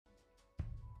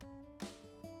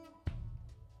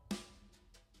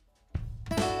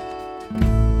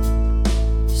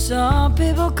Some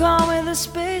people call me the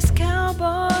space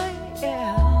cowboy,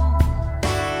 yeah.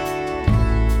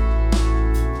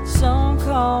 Some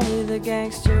call me the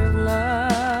gangster of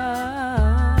love.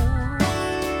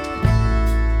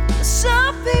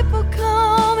 Some people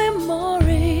call me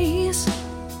Maurice,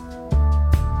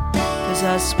 'cause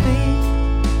I speak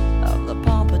of the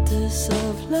pompatus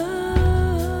of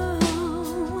love.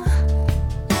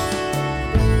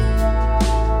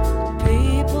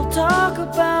 People talk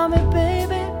about me,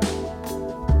 baby.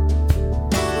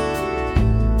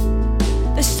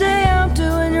 They say I'm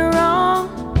doing you wrong,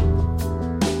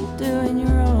 doing you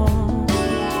wrong.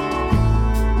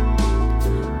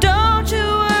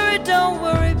 Don't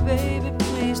worry, baby,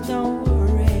 please don't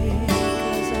worry,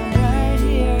 'cause I'm right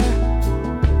here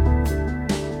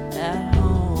at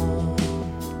home.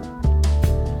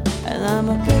 And I'm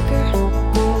a picker,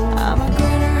 I'm a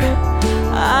grinner,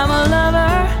 I'm a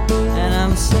lover, and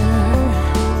I'm a sinner.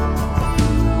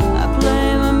 I play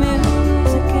my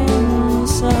music in the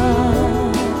sun.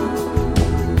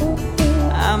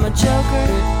 I'm a joker,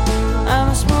 I'm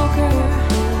a smoker,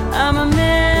 I'm a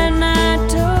midnight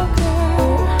toker.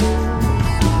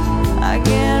 I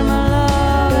get my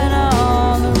loving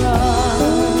on the run.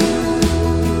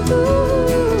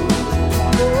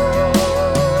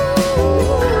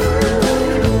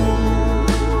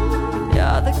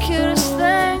 You're the cutest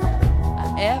thing I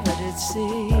ever did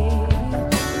see.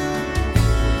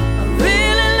 I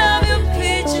really love your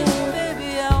peaches, baby,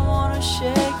 I wanna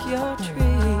shake your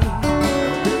tree.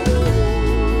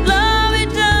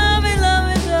 Lovey-dovey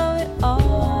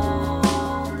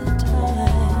all the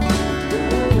time.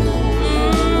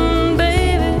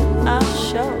 Baby, I'll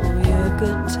show you a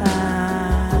good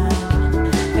time.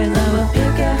 'Cause I'm a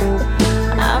picker,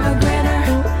 I'm a grinner,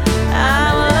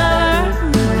 I'm a lover,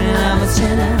 and I'm a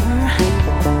sinner.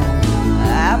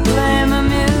 I play my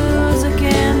music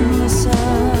in the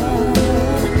sun.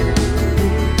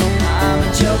 I'm a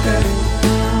joker,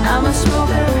 I'm a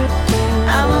smoker,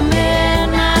 I'm a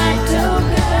midnight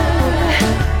toker.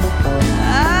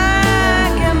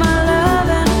 I get my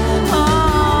loving on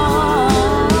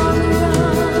the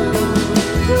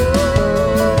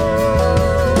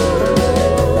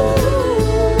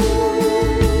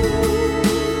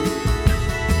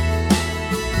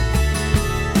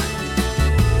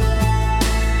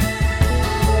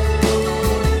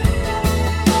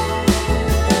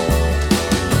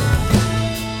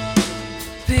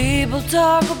people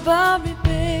talk about me,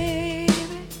 baby,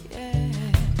 yeah.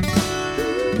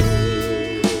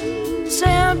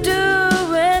 Say I'm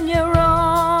doing you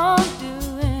wrong,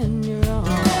 doing you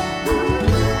wrong.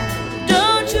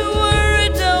 Don't you worry,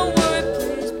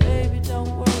 please, baby,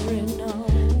 don't worry, no.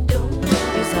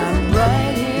 'Cause I'm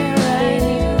right here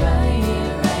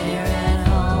at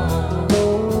home.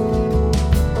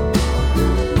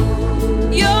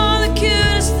 You're the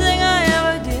cutest thing I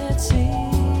ever did see.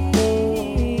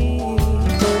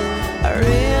 I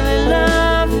really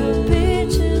love your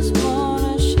peaches,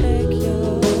 wanna shake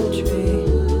your tree.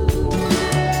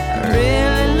 I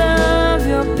really love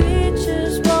your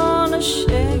peaches, wanna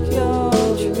shake your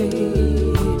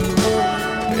tree.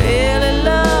 Really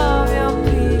love your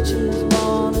peaches,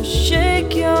 wanna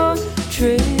shake your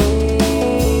tree.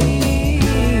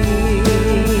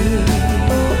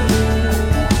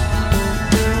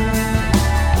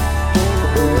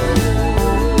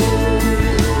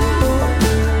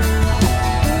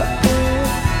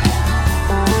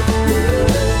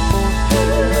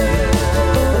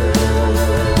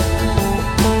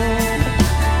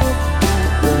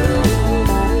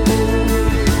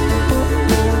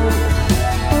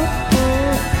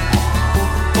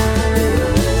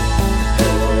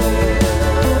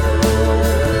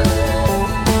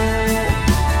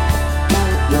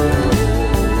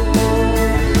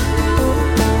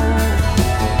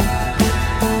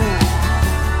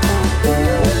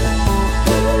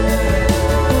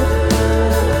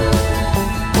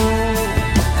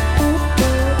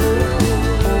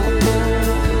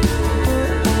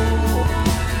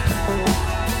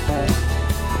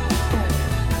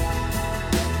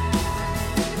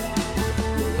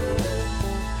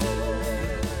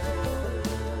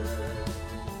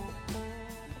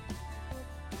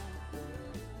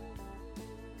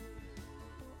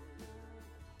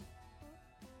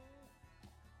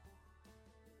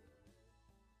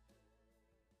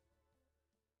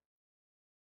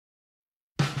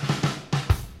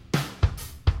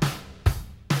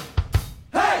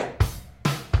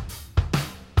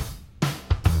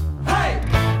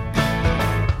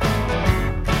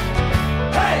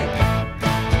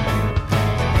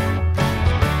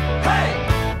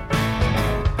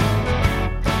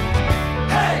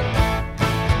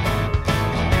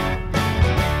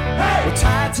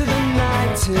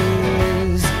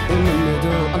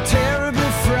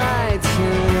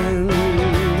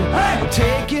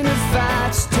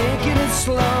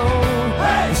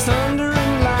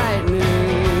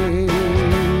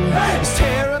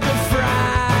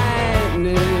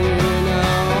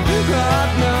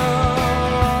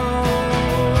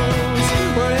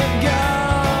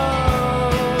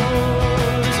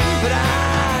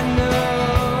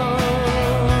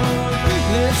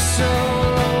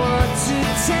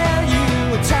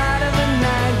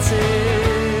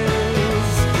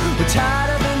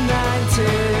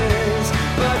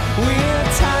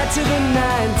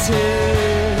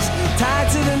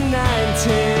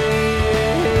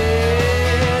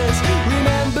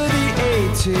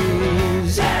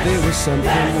 was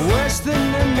something worse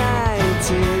than the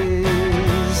 90s.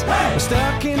 We're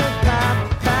stuck in a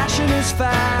pipe, fashion is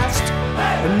fast,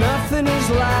 and nothing is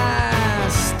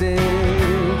lasting.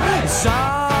 It's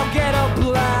all ghetto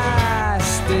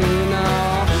blasting,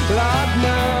 oh, Lord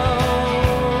knows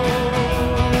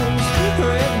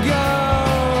where it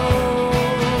goes.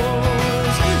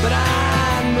 But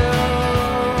I know,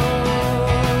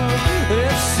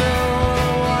 if so,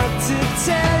 what to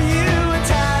tell you. We're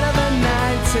tired of the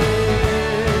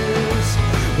 90s.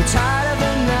 We're tired of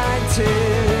the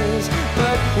 90s.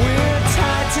 But we're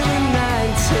tied to the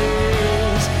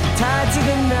 90s. Tied to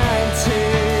the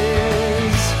 90s.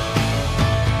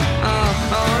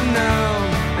 Oh no,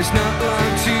 it's not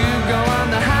long to go on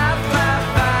the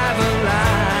high-five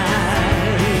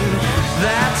line.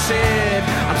 That's it,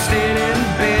 I'm staying in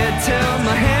bed till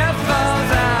my hair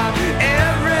falls out.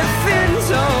 Everything's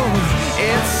old,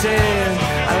 it said.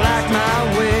 I like my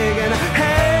wig and I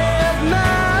have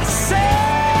myself.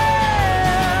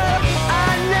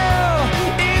 I know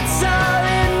it's all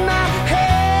in my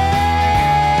head.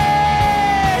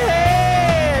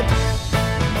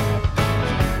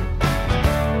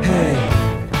 Hey,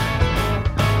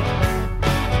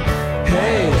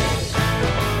 hey, hey,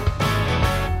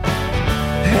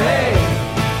 hey.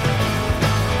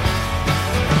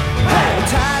 I'm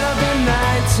tired of the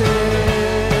 90s.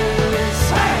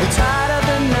 I'm tired of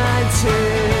the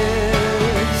 90s.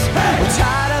 I'm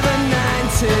tired of the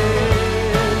 90s.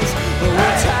 But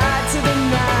we're tied to the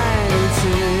 90s.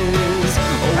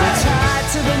 Oh, we're tied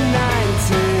to the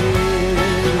 90s.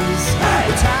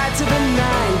 We're tied to the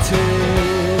 90s.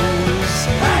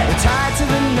 We're tied to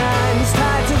the 90s.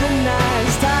 Tied to the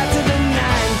 90s. Tied to the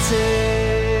 90s.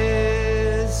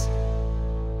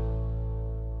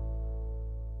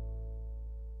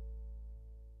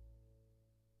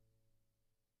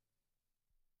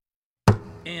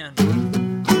 And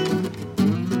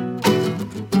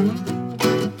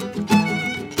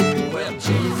well,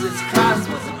 Jesus Christ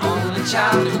was an only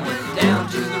child who went down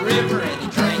to the river and he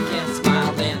drank and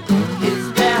smiled. And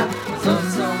his dad was oh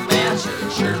so mad, should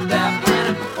have chirped that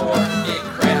planet before it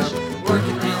crashed.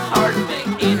 Working real hard to make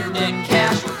internet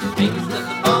cash with your fingers to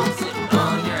the bone sitting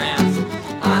on your ass.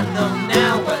 I know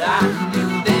now what I knew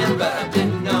then, but I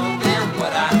didn't know then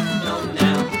what I know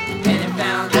now. And it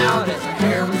found out as her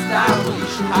hair was styled, well, you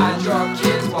should hide your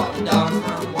kids while the dogs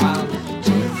run wild.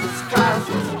 Jesus Christ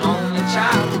was an only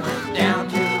child who went down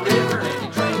to the river and he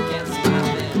drank and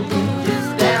smiled. And his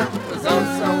dad was oh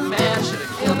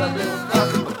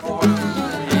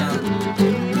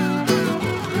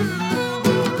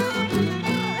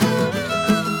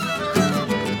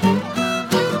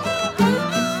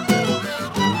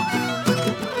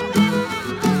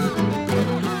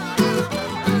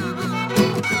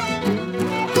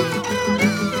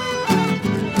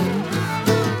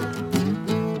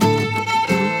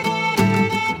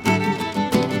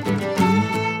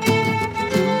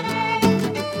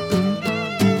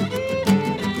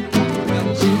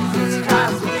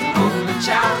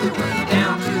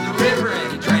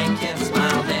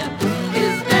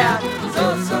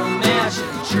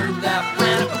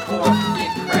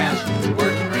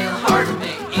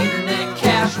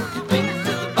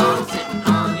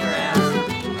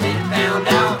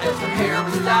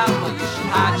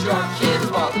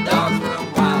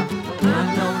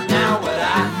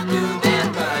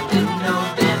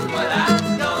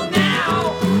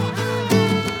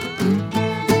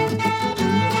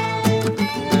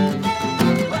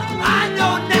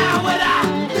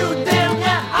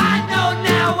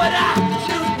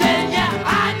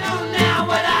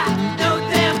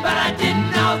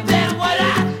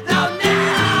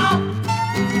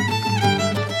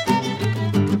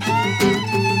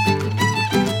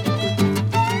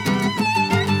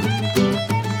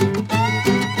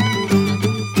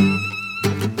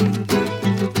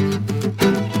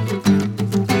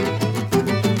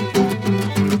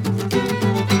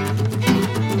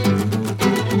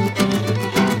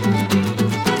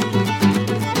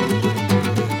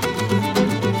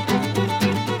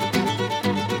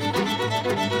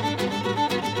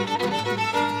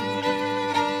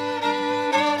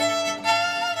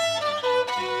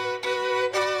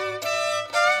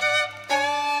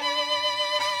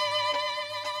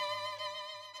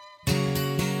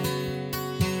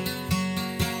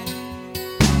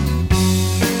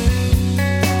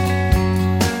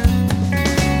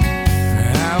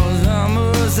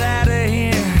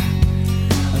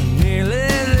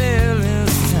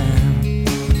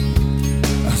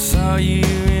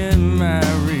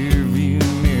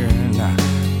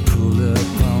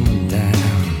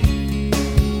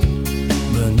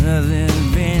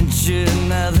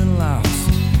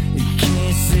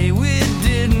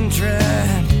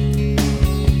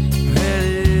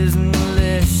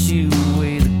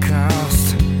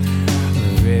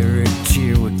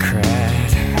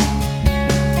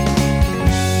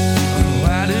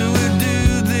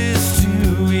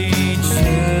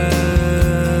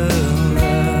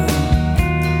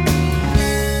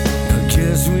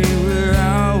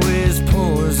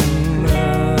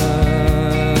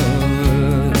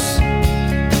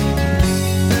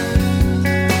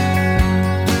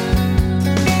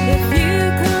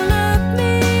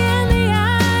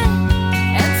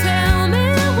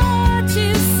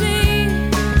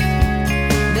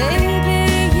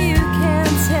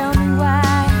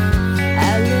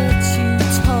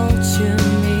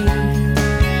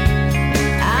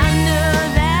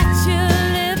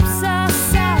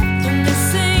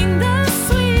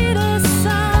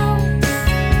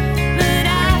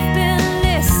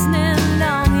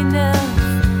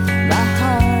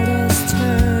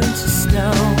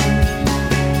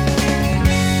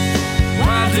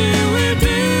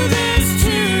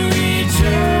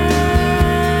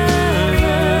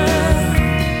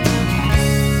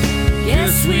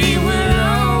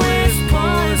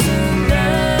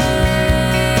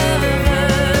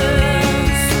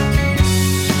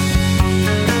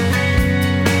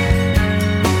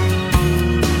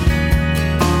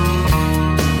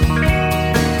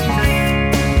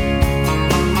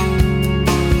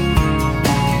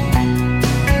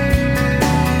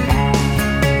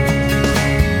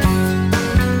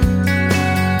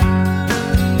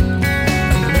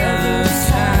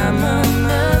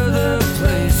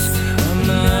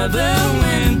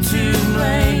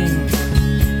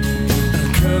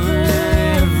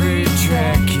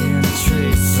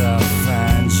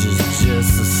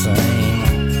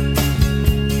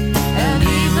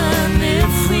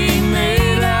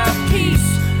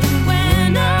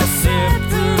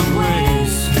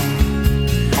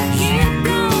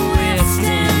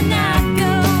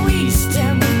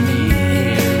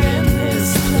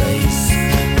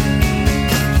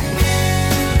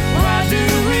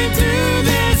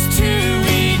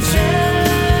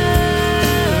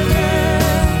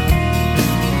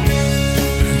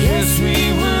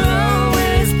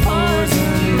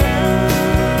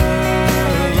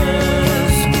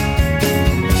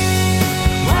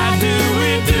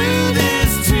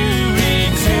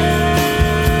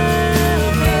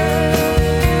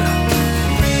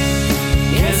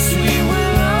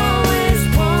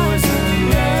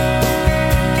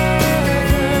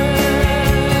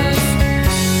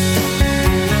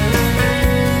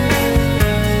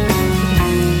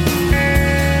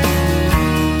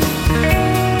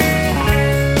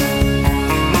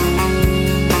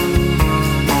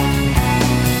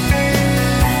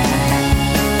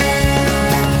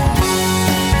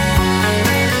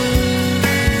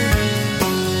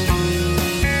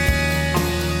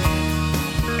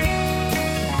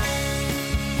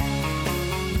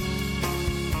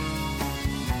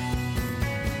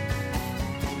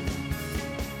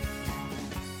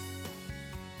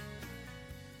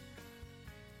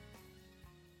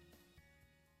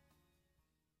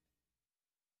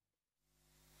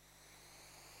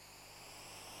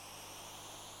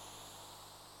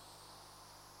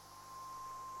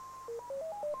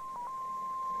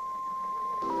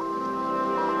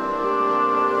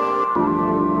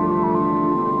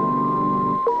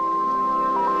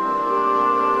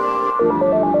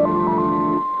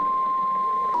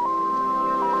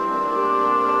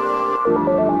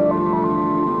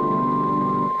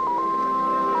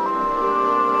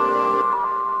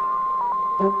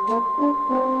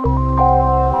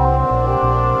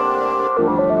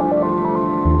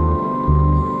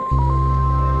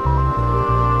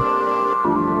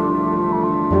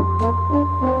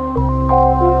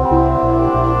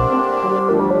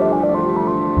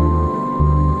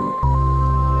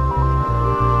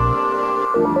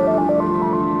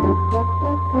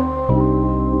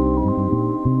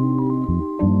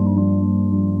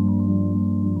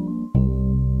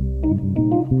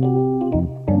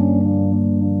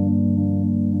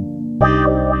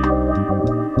Now I'm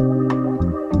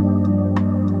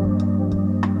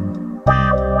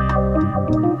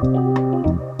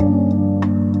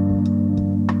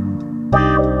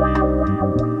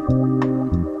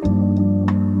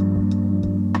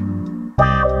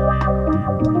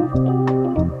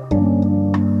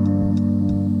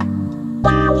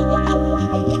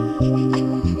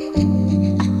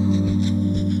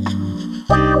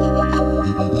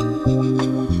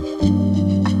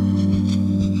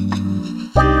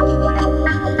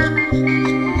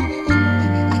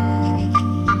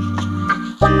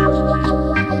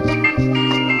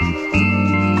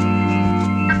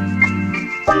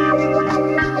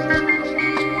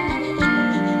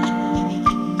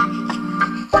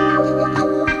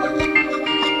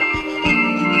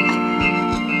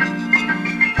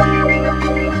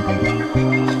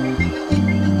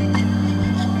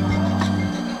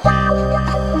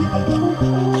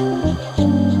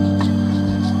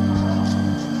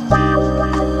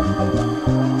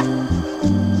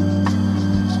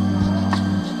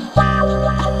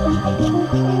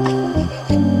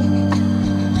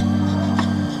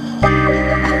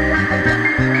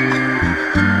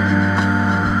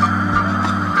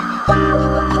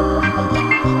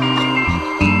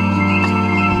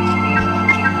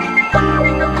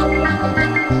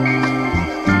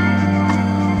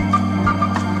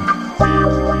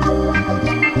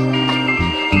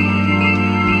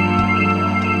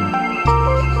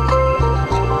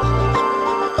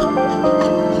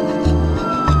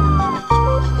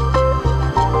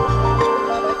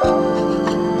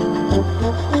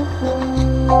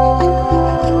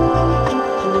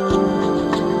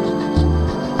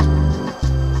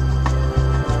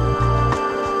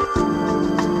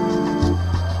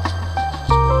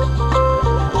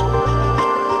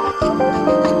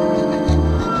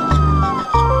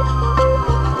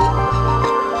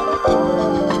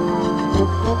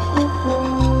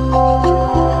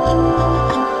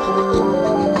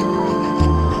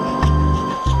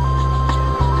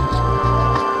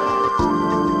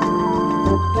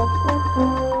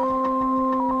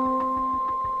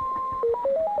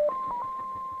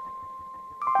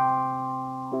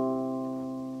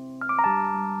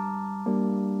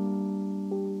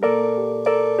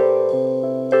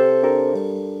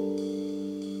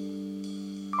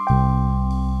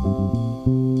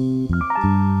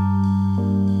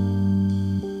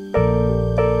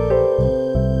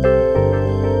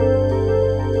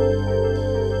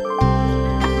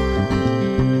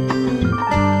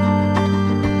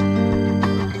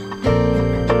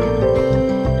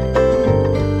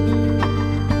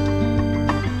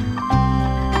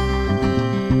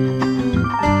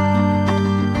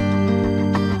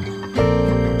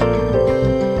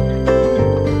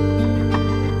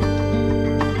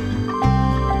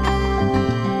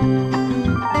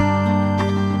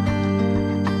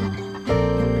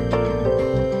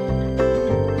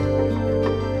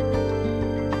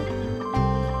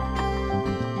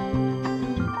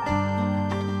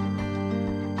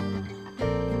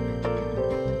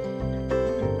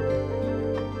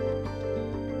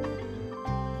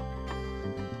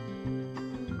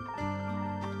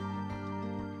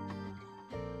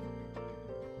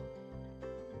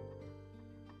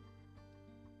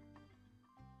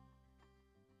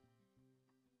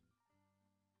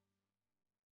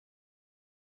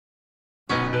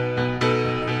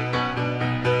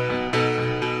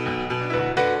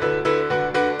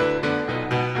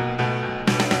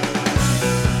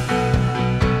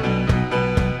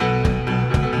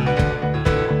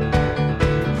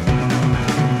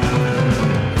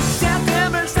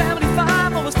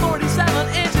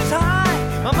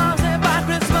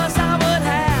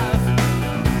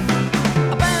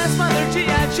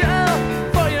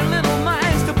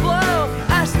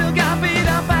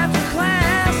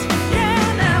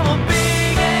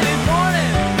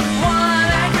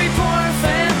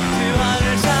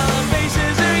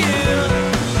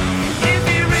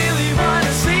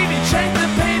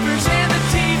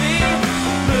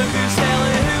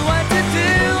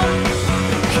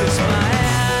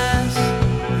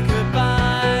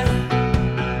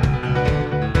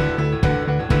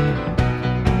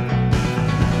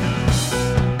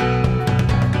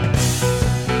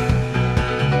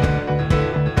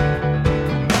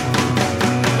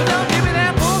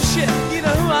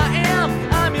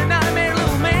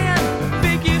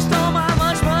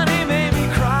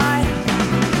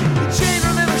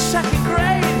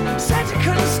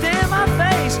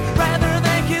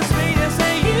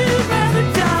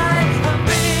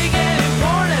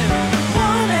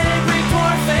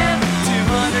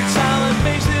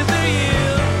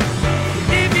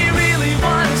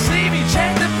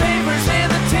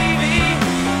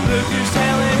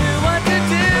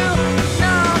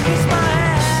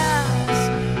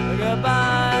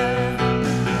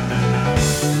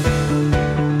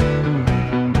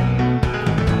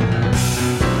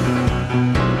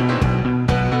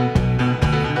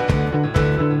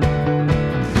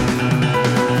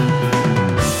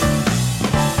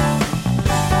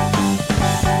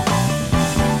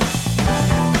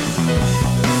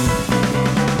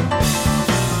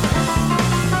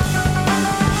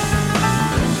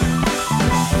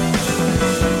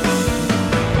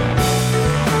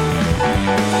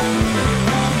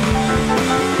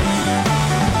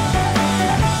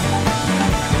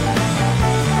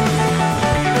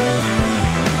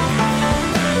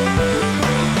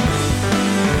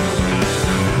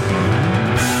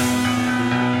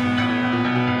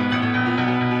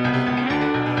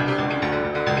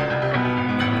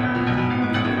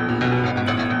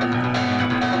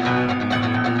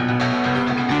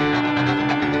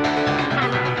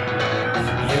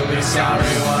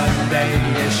sorry one day.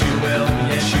 Yes, you will.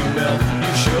 Yes, you will.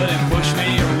 You shouldn't push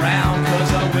me around,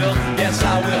 'cause I will. Yes,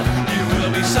 I will. You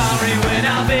will be sorry when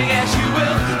I'm big. Yes, you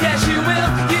will. Yes, you will.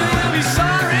 You will be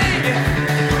sorry.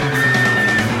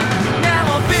 Now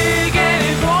I'm big and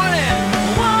important.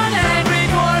 One angry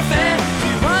dwarf and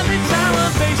 200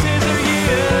 silent faces are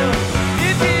you.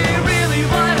 If you really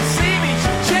want to see me,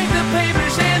 check the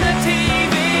papers and the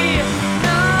TV.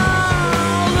 No,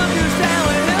 look who's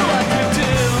telling who what to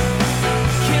do.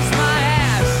 Kiss my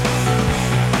ass.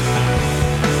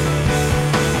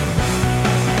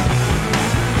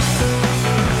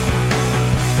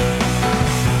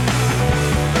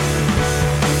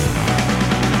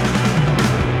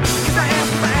 Cause I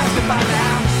asked it by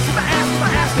now. Cause I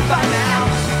asked it by now.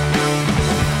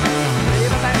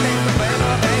 Baby, baby, baby,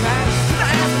 baby. Cause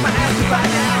I asked it by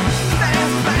now. Cause I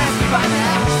asked it by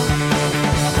now.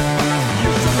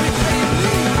 You told me to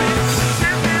leave me.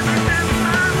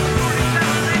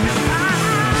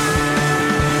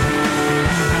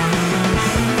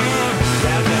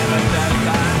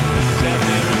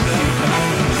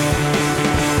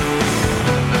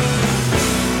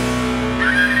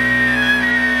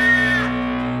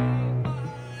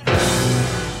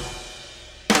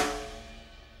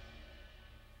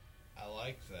 I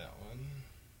like that one.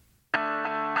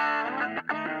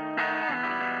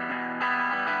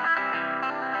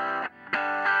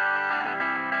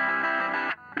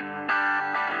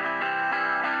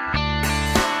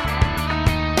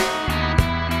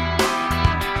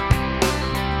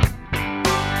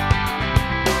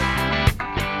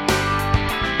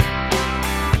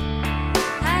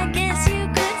 I guess you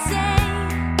could say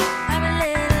I'm a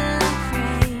little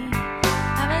afraid.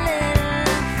 I'm a little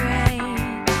afraid.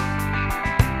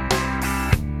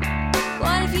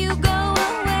 What if you go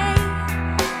away?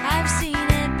 I've seen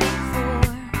it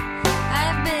before.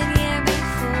 I've been here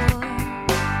before.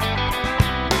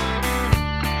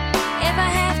 If I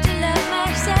have to love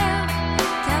myself,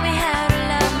 tell me how to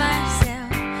love myself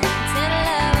instead of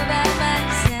love about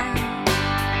myself.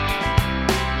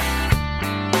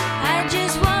 I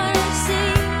just wanna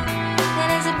see that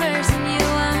as a person you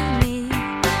are me,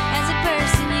 as a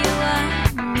person you are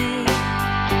me.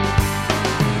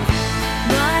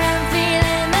 But I'm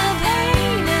feeling the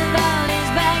pain of all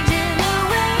these bags in the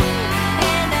way,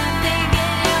 and I'm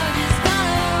thinking you're just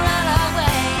gonna run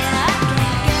away, and I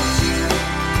can't get you.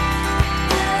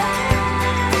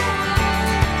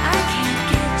 I can't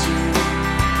get you.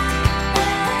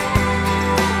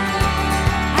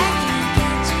 I can't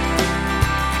get you.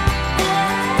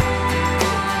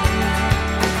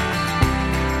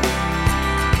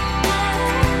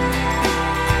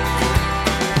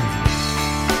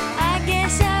 I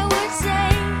guess I would say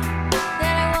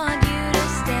that I want you to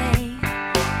stay,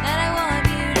 that I want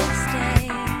you to stay.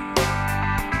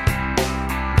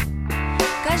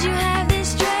 'Cause you have this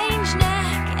strange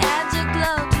knack, adds a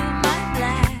glow to my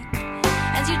black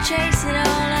as you chase it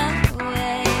all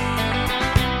away.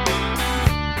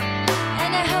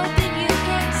 And I hope that you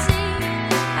can see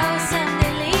I will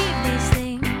someday leave these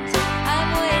things. I'm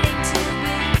waiting to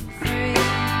be free.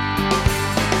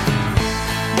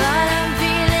 But I'm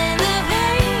feeling the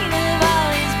pain of all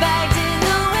these bags in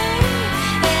the way,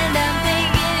 and I'm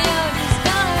thinking you're just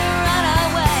gonna run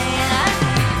away, and I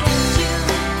can't get you.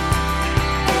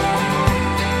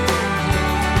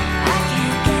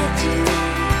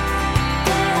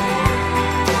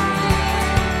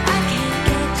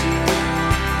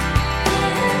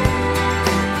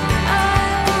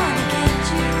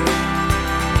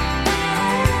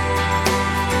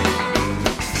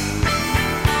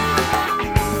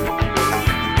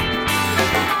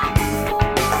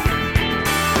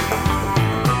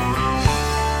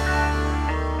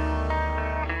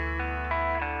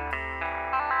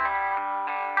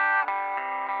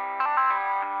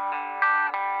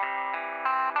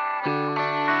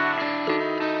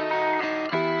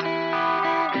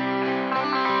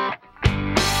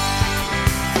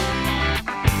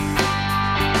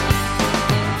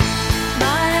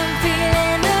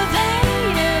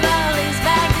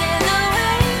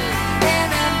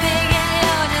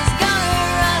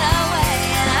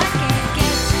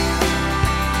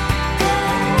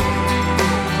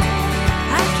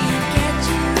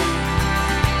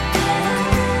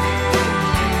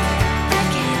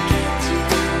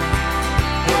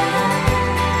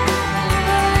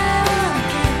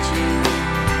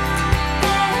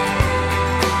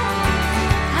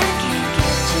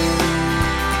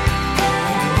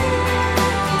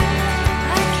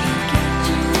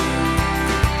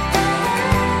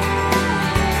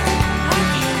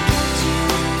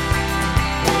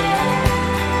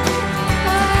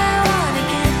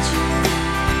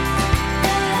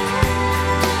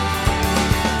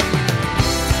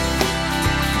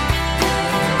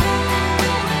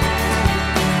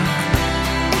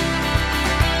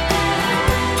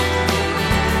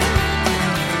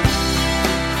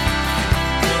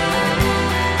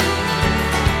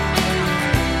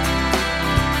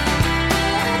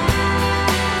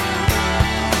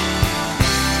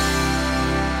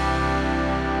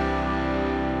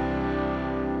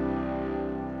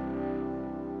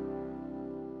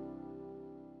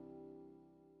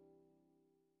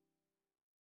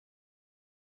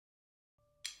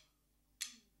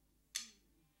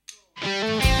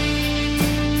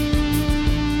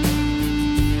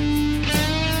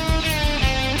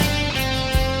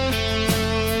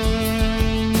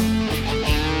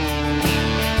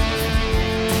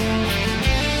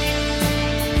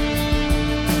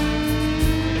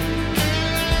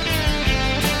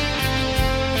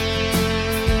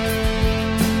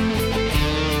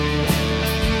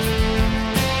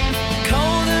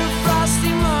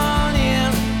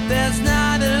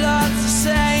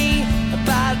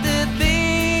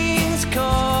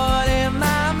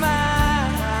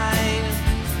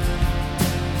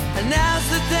 And as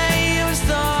the day was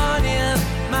dawning,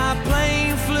 my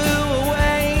plane flew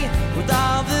away with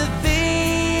all the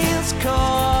things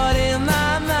caught in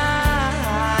my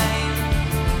mind.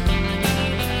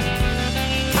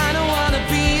 I don't wanna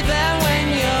be there when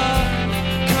you're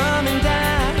coming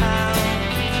down.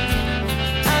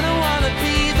 I don't wanna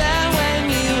be there when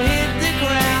you hit the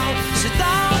ground. So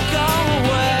don't go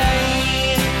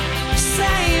away.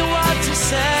 Say what you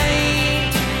say.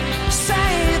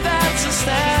 Say that you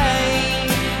stay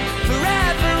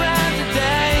forever and a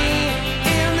day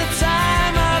in the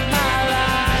time of my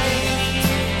life.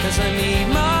 'Cause I need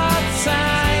more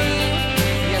time.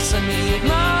 Yes, I need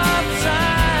more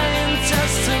time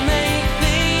just to make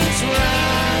things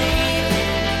right.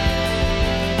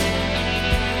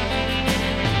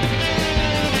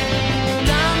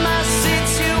 Down my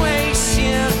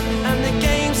situation and the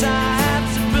games I had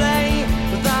to play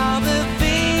with all the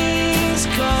things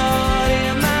caught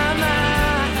in my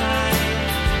mind.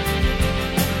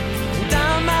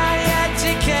 Down my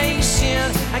education,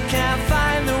 I can't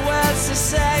find the words to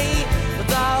say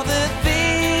with all the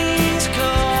things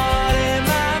caught in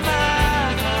my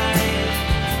mind.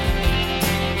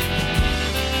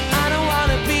 I don't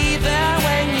wanna be there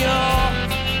when you're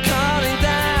coming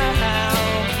down.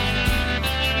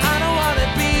 I don't wanna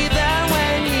be there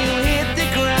when you hit the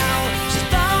ground. So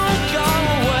don't go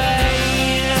away.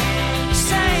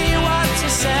 Say what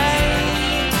you say.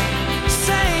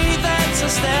 Say that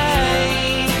you'll stay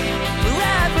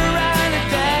forever and a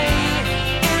day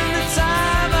in the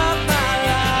time of my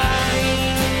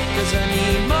life. 'Cause I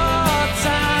need more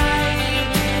time.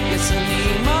 Yes, I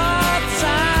need more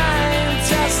time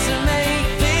just to make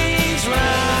things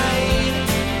right.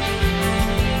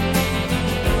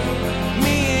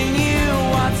 Me and you,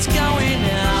 what's going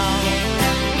on?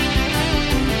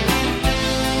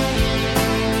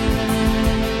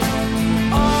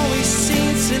 All we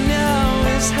seem to know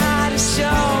is how to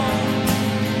show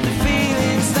the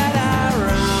feelings that are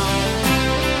wrong.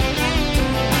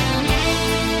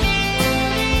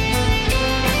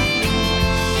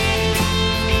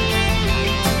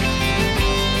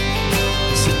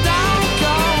 So don't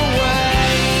go away.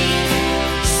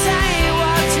 Say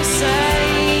what you say.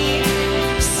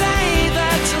 Say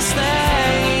that you'll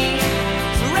stay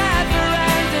forever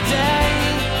and a day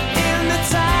in the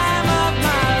time of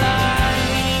my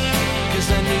life. 'Cause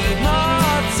I need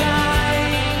more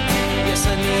time. Yes,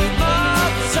 I need more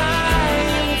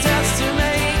time just to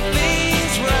make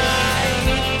things right.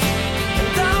 And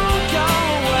don't go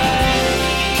away.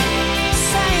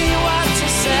 Say what you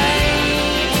say.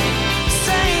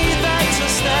 Say that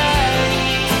you'll stay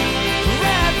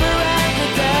forever and a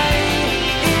day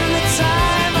in the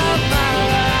time of my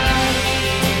life.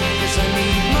 'Cause I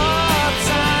need more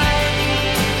time.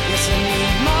 Yes, I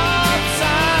need more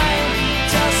time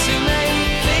just to make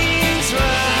things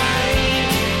right.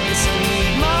 Yes, I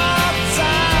need more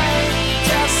time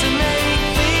just to make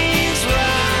things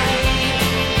right.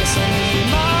 Yes, I need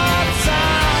more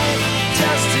time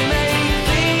just to make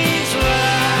things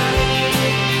right.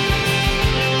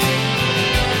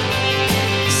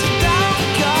 So don't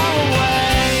go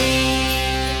away.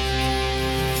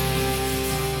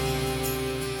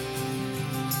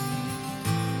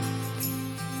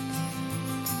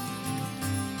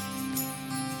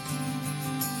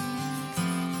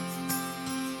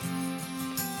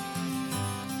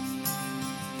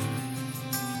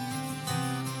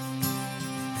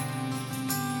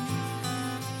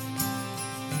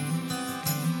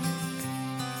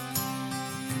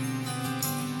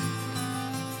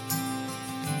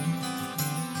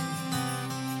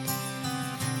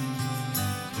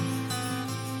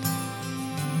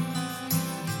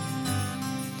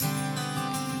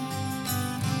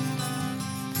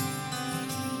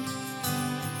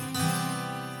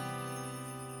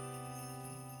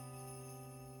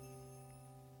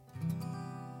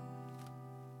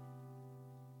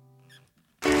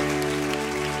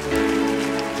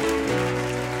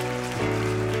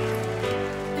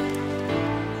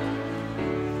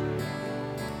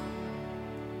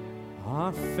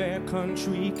 Our fair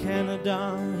country,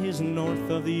 Canada, is north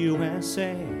of the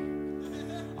USA.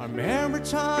 Our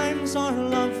maritimes are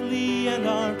lovely and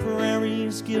our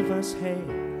prairies give us hay.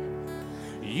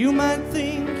 You might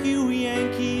think you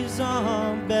Yankees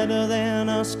are better than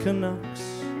us Canucks,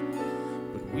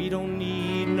 but we don't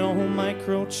need no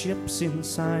microchips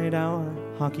inside our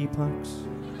hockey pucks.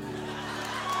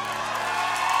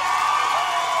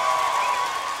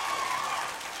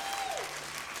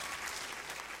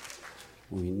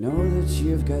 We know that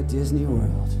you've got Disney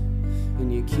World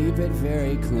and you keep it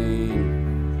very clean.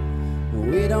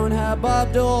 We don't have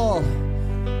Bob Dole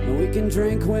and we can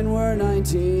drink when we're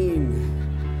 19.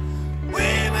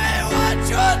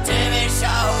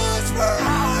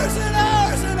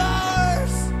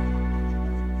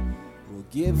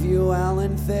 give you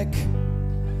Alan Thicke,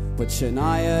 but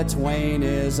Shania Twain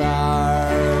is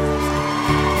ours.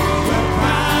 We're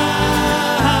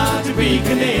proud to be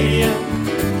Canadian.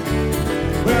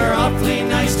 We're awfully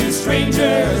nice to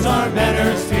strangers. Our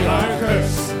manners feel our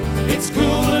curse. It's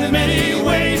cool in many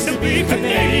ways to be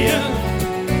Canadian.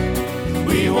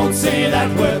 We won't say that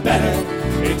we're better.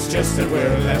 It's just that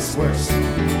we're less worse.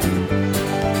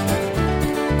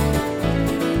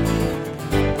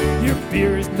 Your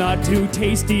beer is not too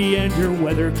tasty and your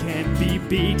weather can't be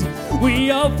beat. We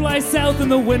all fly south in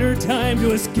the winter time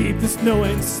to escape the snow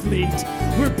and sleet.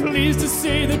 We're pleased to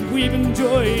say that we've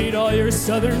enjoyed all your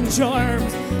southern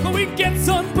charms, but we get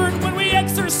sunburnt when we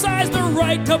exercise the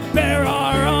right to bear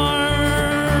our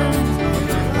arms.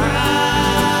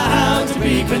 Proud to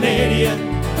be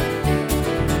Canadian.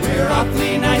 We're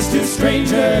awfully nice to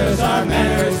strangers. Our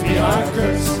manners be our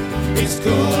curse. It's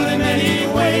cool in many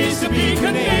ways to be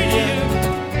Canadian.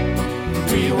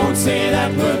 We won't say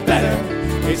that we're better.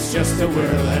 It's just that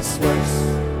we're less worse.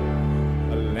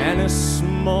 Alanis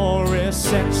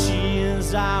Morissette, she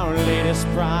is our latest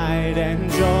pride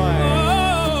and joy.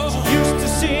 She used to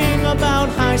sing about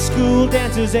high school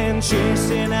dances and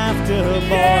chasing after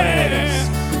boys.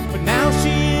 But now she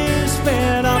is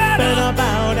fed up and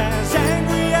about as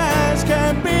angry as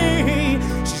can be.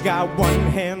 She's got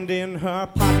one hand in her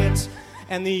pocket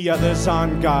and the other's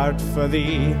on guard for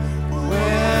thee.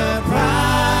 We're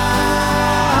proud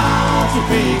to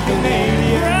be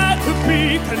Canadian. Proud to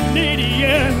be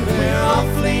Canadian. We're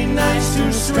awfully nice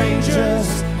to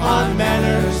strangers. Our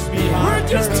manners be our We're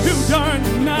just curse. Too darn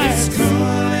nice. It's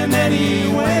cool in many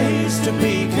ways to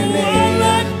be Canadian. I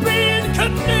like being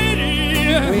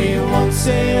Canadian. We won't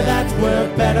say that we're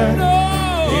better. No.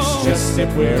 It's just that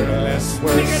we're less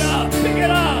worse. Pick it up, pick it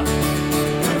up.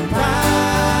 We're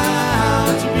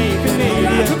proud to be Canadian.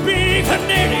 Proud to be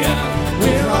Canadian.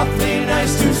 We're awfully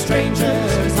nice to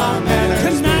strangers. Our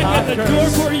manners Can I get the door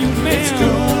for you, man? It's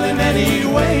cool in many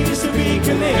ways to be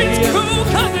Canadian. It's cool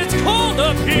cause it's cold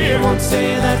up here. We won't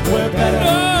say that we're better.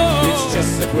 No. It's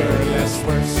just that we're less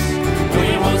worse.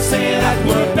 We won't say that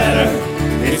we're better.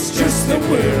 It's just that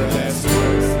we're less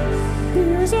worse.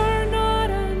 Beers are not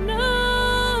enough.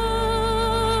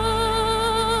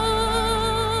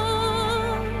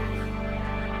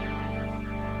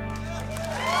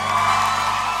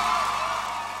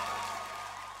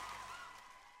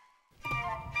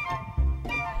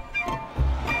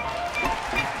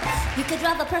 You could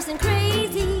drive a person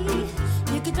crazy.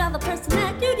 You could drive a person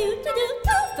mad. Do do do do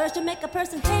do. First you make a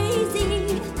person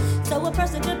hazy, so a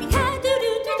person could be had. Do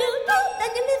do do do do. Then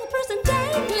you leave a person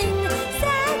dangling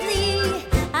sadly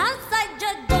outside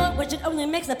your door, which it only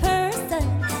makes a person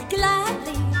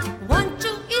gladly want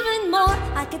you even more.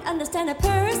 I could understand a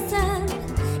person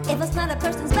if it's not a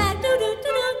person's bag. Do do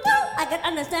do do do. I could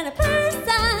understand a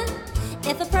person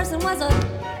if a person was a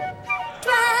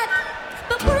drag,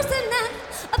 but a person that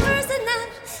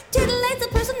titillates a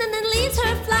person and then leaves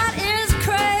her flat is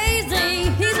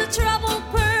crazy. He's a troubled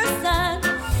person.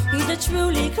 He's a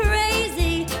truly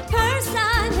crazy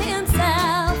person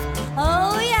himself.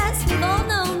 Oh yes, we've all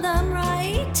known them,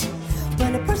 right?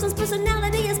 When a person's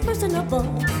personality is personable,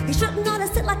 he shouldn't ought to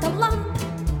sit like a lump.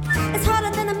 It's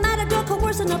harder than a matador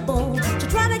coercionable to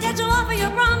try to get you off of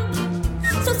your rump.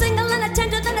 So single and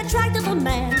attentive and attractive a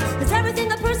man is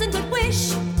everything a person could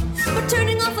wish. But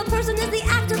turning off a person is the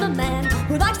act of a man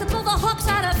who likes to pull the hooks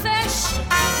out of fish.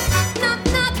 Knock,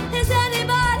 knock, is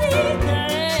anybody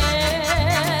there?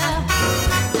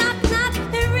 Knock, knock,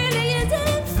 it really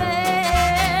isn't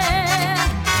fair.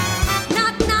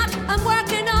 Knock, knock, I'm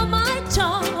working on my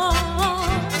charm.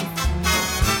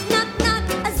 Knock, knock,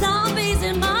 a zombie's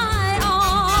in my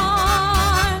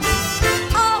arms.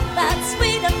 Oh, that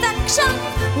sweet affection,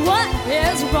 what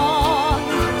is wrong?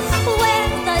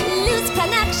 Where's the loose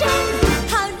connection?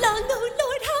 How long, oh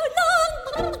Lord, how long?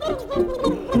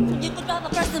 You could drive a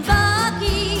person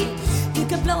buggy. You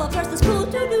could blow a person's cool,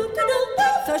 do-do-do-do-do.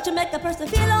 First you make a person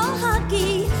feel all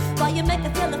huggy, while you make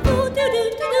her feel a fool,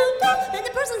 do-do-do-do-do. Then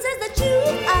the person says that you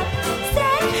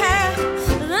upset her.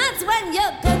 That's when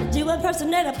you're good to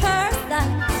impersonate a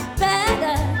person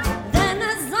better than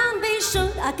a zombie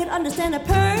should. I could understand a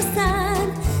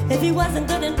person if he wasn't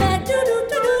good in bed,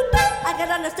 do-do-do-do-do. I could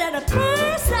understand a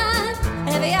person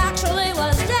if he actually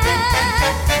was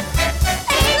dead.